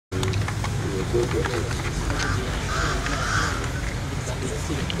We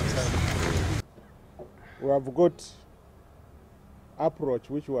have got approach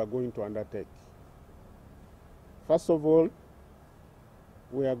which we are going to undertake. First of all,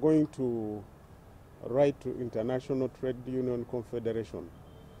 we are going to write to International Trade Union Confederation,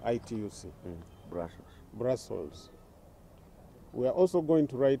 ITUC, Brussels. We are also going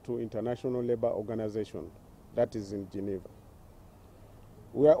to write to International Labour Organization, that is in Geneva.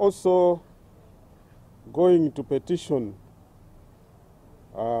 We are also going to petition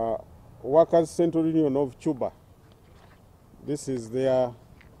Workers' Central Union of Cuba. This is their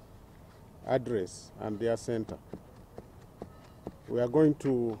address and their center. We are going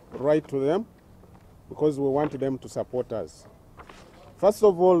to write to them because we want them to support us. First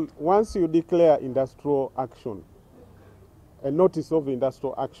of all, once you declare industrial action, a notice of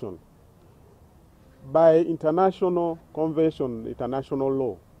industrial action, by international convention, international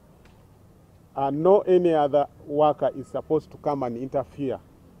law, no any other worker is supposed to come and interfere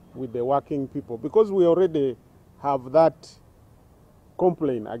with the working people, because we already have that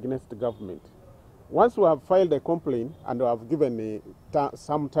complaint against the government. Once we have filed a complaint and we have given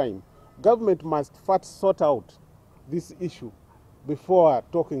some time, government must first sort out this issue before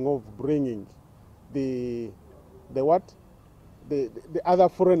talking of bringing the other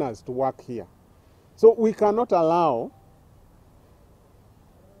foreigners to work here. So we cannot allow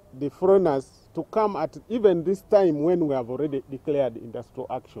the foreigners to come at even this time when we have already declared industrial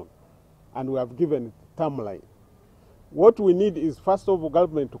action and we have given timeline. What we need is, first of all,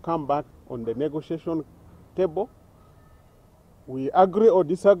 government to come back on the negotiation table. We agree or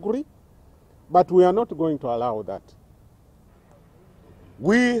disagree, but we are not going to allow that.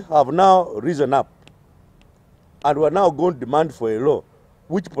 We have now risen up, and we are now going to demand for a law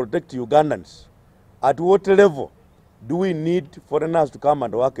which protects Ugandans. At what level do we need foreigners to come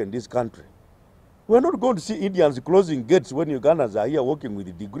and work in this country? We are not going to see Indians closing gates when Ugandans are here working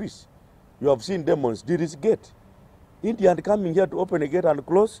with degrees. You have seen them on Stiris Gate. Indian coming here to open a gate and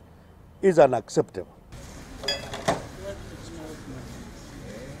close is unacceptable.